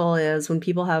struggle is when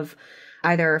people have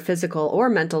either physical or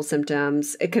mental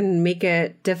symptoms, it can make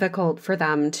it difficult for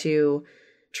them to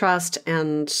trust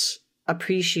and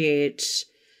appreciate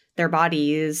their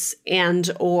bodies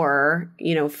and/or,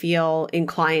 feel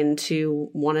inclined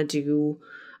to want to do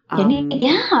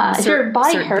if your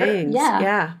body hurts. Things.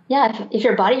 Yeah. If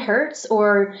your body hurts,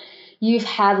 or you've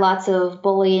had lots of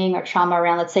bullying or trauma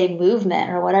around, let's say, movement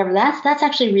or whatever, that's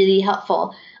actually really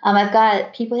helpful. I've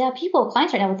got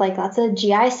clients right now with like lots of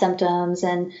GI symptoms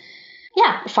and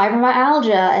fibromyalgia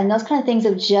and those kind of things,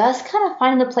 of just kind of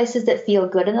finding the places that feel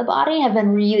good in the body have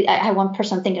been really, I have one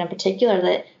person I'm thinking in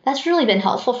particular that's really been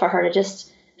helpful for her, to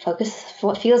just focus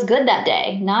what feels good that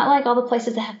day. Not like all the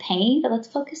places that have pain, but let's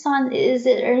focus on, is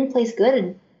there any place good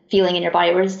and feeling in your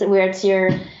body, where it's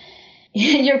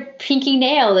your pinky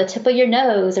nail, the tip of your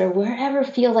nose, or wherever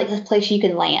feels like this place you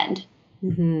can land.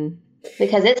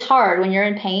 Because it's hard when you're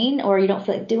in pain or you don't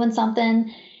feel like doing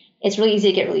something. It's really easy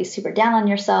to get really super down on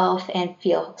yourself and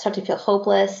start to feel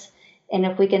hopeless. And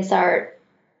if we can start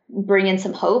bringing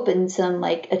some hope and some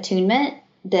like attunement,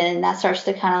 then that starts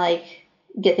to kind of like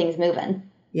get things moving.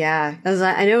 Yeah, as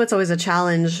I know it's always a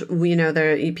challenge.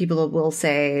 People will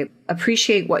say,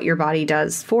 appreciate what your body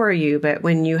does for you. But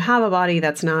when you have a body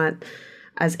that's not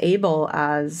as able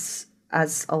as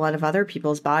a lot of other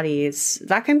people's bodies,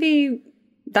 that can be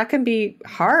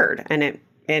hard and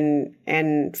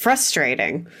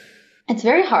frustrating. It's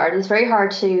very hard. It's very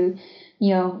hard to,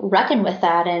 reckon with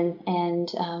that.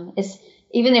 It's,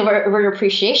 even the word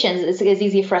appreciation is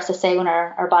easy for us to say when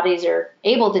our bodies are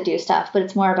able to do stuff, but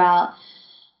it's more about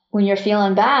when you're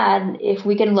feeling bad, if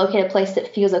we can locate a place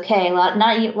that feels okay, let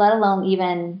alone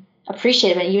even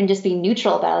appreciate it, but even just be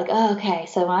neutral about it. Like, oh, okay,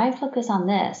 so when I focus on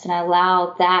this and I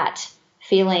allow that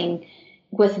feeling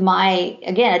with my,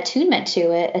 again, attunement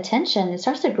to it, attention, it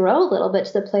starts to grow a little bit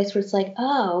to the place where it's like,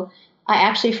 oh, I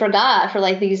actually forgot for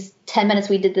like these 10 minutes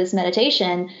we did this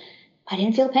meditation, I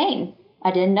didn't feel pain.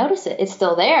 I didn't notice it. It's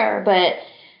still there. But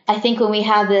I think when we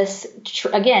have this,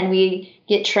 again, we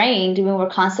get trained when we're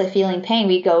constantly feeling pain,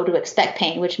 we go to expect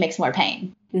pain, which makes more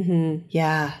pain. Mm-hmm.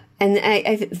 Yeah.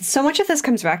 And so much of this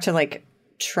comes back to like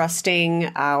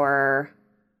trusting our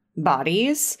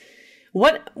bodies.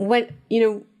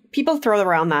 People throw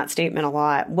around that statement a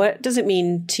lot. What does it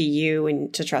mean to you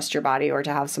and to trust your body or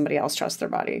to have somebody else trust their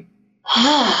body?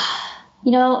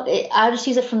 I just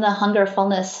use it from the hunger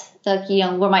fullness, like,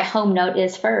 where my home note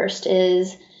is first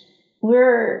is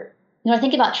I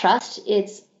think about trust.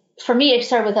 For me, it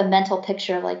started with a mental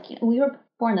picture of like, we were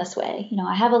born this way.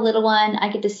 I have a little one.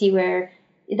 I get to see where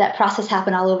that process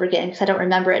happened all over again because I don't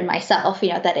remember it in myself,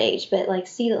 at that age. But like,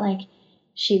 see that like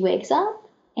she wakes up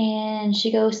and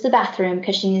she goes to the bathroom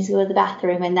because she needs to go to the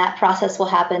bathroom, and that process will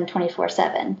happen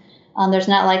 24/7. There's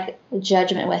not like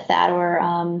judgment with that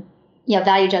or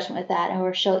value judgment with that,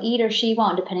 or she'll eat or she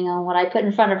won't, depending on what I put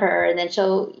in front of her, and then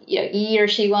she'll eat or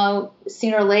she won't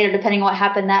sooner or later, depending on what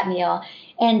happened that meal,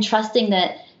 and trusting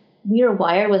that we are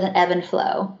wired with an ebb and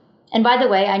flow. And by the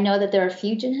way, I know that there are a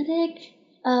few genetic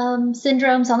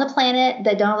syndromes on the planet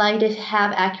that don't allow you to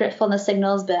have accurate fullness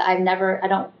signals, but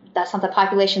that's not the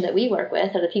population that we work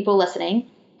with or the people listening,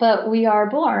 but we are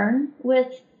born with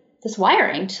this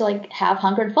wiring to like have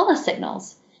hunger and fullness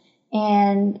signals.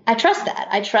 And I trust that.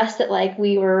 I trust that like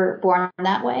we were born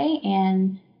that way,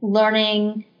 and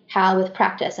learning how with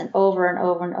practice and over and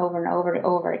over and over and over and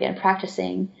over again,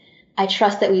 practicing, I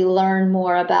trust that we learn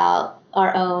more about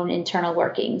our own internal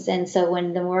workings. And so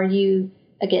the more you,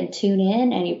 again, tune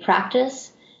in and you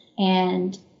practice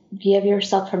and give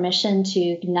yourself permission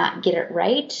to not get it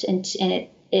right and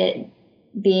it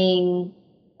being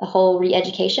a whole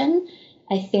re-education,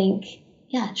 I think,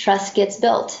 trust gets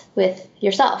built with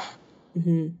yourself.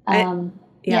 Mm-hmm.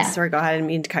 Sorry, go ahead. I didn't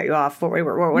mean to cut you off.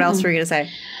 What else were you going to say?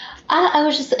 I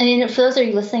was just, for those of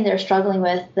you listening that are struggling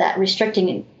with that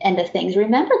restricting end of things,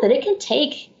 remember that it can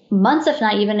take months, if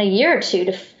not even a year or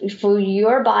two, for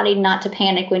your body not to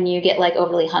panic when you get like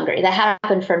overly hungry. That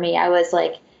happened for me. I was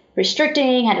like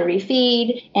restricting, had to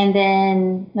refeed. And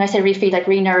then when I say refeed, like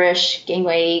renourish, gain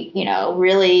weight,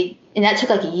 really, and that took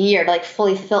like a year to like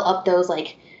fully fill up those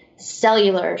like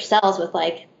cellular cells with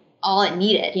like all it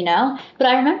needed, But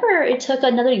I remember it took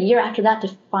another year after that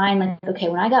to find like, okay,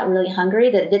 when I got really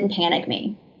hungry, that it didn't panic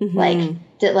me. Mm-hmm. Like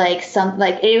that,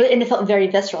 like and it felt very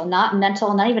visceral, not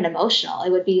mental, not even emotional.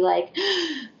 It would be like,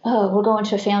 oh, we're going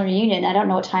to a family reunion. I don't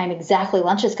know what time exactly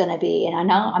lunch is going to be. And I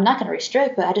know I'm not going to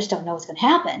restrict, but I just don't know what's going to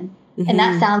happen. Mm-hmm. And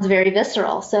that sounds very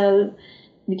visceral. So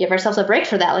we give ourselves a break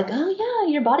for that. Like, oh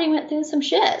yeah, your body went through some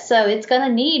shit. So it's going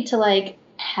to need to like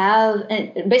have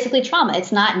basically trauma.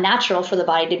 It's not natural for the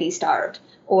body to be starved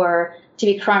or to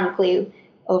be chronically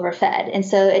overfed. And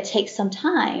so it takes some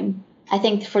time, I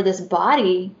think, for this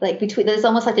body, like there's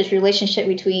almost like this relationship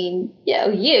between,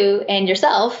 you and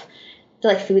yourself. So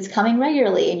like food's coming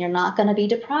regularly and you're not going to be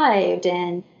deprived.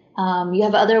 And you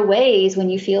have other ways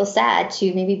when you feel sad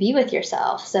to maybe be with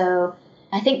yourself. So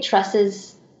I think trust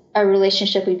is a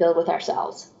relationship we build with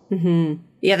ourselves. Mm-hmm.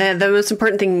 Yeah, the most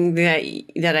important thing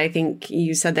that I think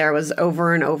you said there was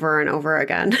over and over and over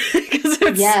again. Because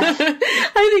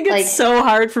I think it's so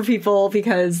hard for people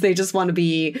because they just want to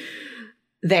be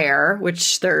there,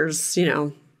 which there's,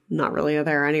 not really a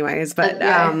there anyways. But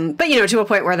to a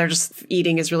point where they're just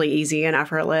eating is really easy and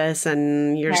effortless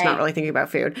and you're just not really thinking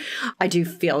about food. I do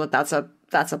feel that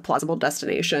that's a plausible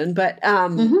destination. But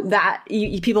that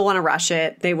people want to rush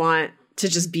it. They want to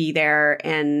just be there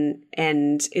and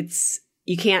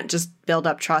you can't just build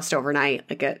up trust overnight.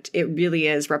 Like it really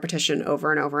is repetition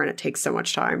over and over, and it takes so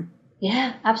much time.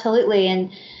 Yeah, absolutely.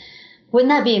 And wouldn't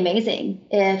that be amazing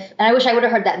and I wish I would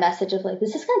have heard that message of like,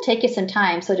 this is going to take you some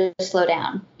time. So just slow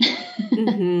down.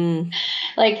 Mm-hmm.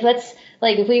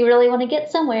 If we really want to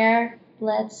get somewhere,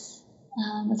 let's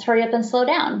hurry up and slow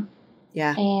down.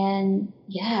 Yeah. And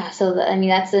so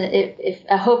that's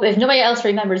I hope if nobody else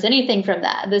remembers anything from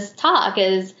this talk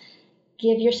is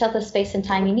give yourself the space and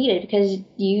time you needed, because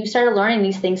you started learning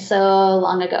these things so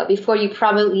long ago, before you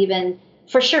even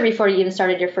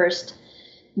started your first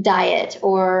diet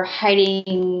or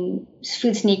hiding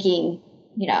food sneaking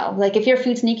like if you're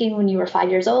food sneaking when you were 5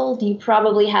 years old, you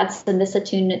probably had some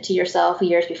misattunement to yourself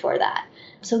years before that.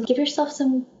 So cut yourself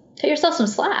some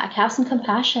slack, have some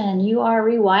compassion. You are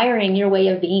rewiring your way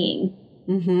of being.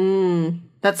 Mm-hmm.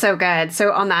 That's so good.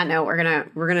 So on that note,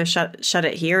 we're gonna shut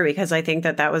it here because I think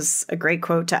that was a great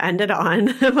quote to end it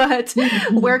on. But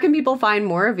where can people find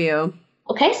more of you?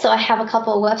 Okay, so I have a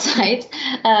couple of websites.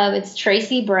 It's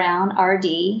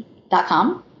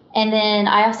tracybrownrd.com. And then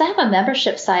I also have a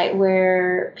membership site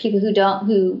where people they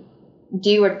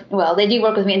do work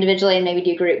with me individually and maybe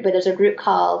do group, but there's a group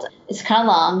called, it's kind of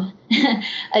long,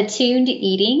 Attuned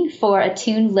Eating for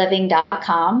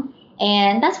attunedliving.com.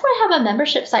 And that's where I have a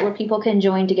membership site where people can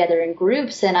join together in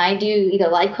groups. And I do either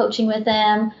live coaching with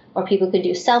them or people can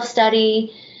do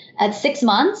self-study at 6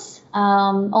 months,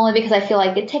 only because I feel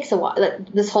like it takes a while.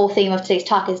 This whole theme of today's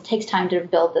talk takes time to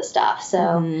build this stuff.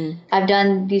 So I've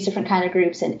done these different kind of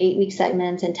groups in 8-week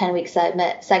segments and 10-week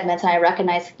segments. And I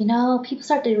recognize, people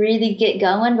start to really get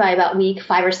going by about week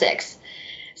 5 or 6.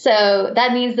 So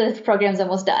that means the program's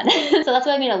almost done. So that's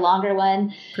why I made a longer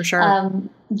one. For sure.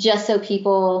 Just so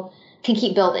people can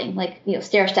keep building,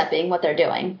 stair-stepping what they're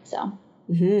doing. So,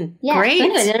 yeah. Great. So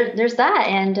anyway, there's that.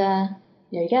 And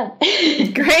there you go.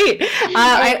 Great.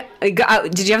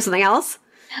 Did you have something else?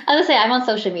 I was going to say, I'm on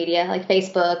social media, like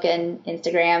Facebook and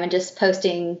Instagram, and just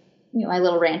posting, my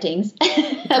little rantings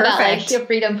about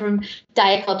freedom from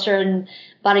diet culture and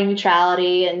body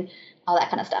neutrality and all that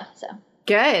kind of stuff. So.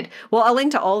 Good. Well, I'll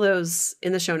link to all those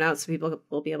in the show notes so people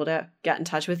will be able to get in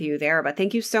touch with you there. But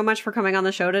thank you so much for coming on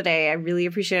the show today. I really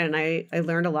appreciate it. And I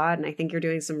learned a lot, and I think you're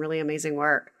doing some really amazing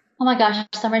work. Oh my gosh,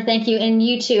 Summer, thank you. And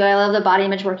you too. I love the body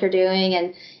image work you're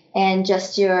doing and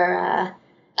just your,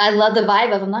 I love the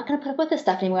vibe of, I'm not going to put up with this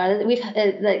stuff anymore.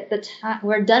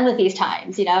 We're done with these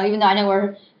times, even though I know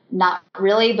we're not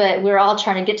really, but we're all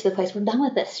trying to get to the place we're done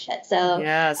with this shit. So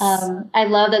yes. I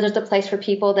love that there's a place for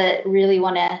people that really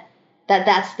want to, they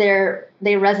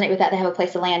resonate with that. They have a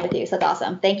place to land with you. So that's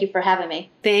awesome. Thank you for having me.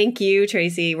 Thank you,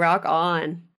 Tracy. Rock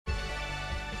on.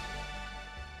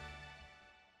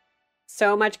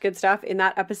 So much good stuff in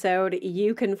that episode.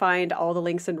 You can find all the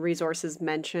links and resources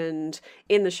mentioned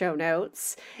in the show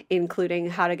notes, including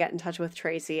how to get in touch with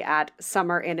Tracy at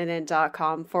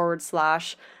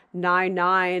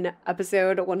summerinnanen.com/99.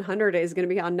 Episode 100 is going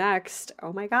to be on next.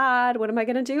 Oh my God, what am I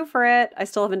going to do for it? I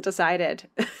still haven't decided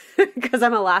because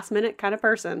I'm a last minute kind of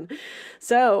person.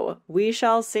 So we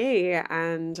shall see.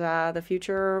 And the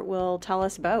future will tell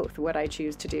us both what I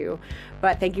choose to do.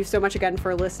 But thank you so much again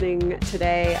for listening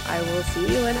today. I will see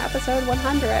you in episode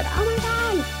 100. Oh my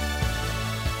God.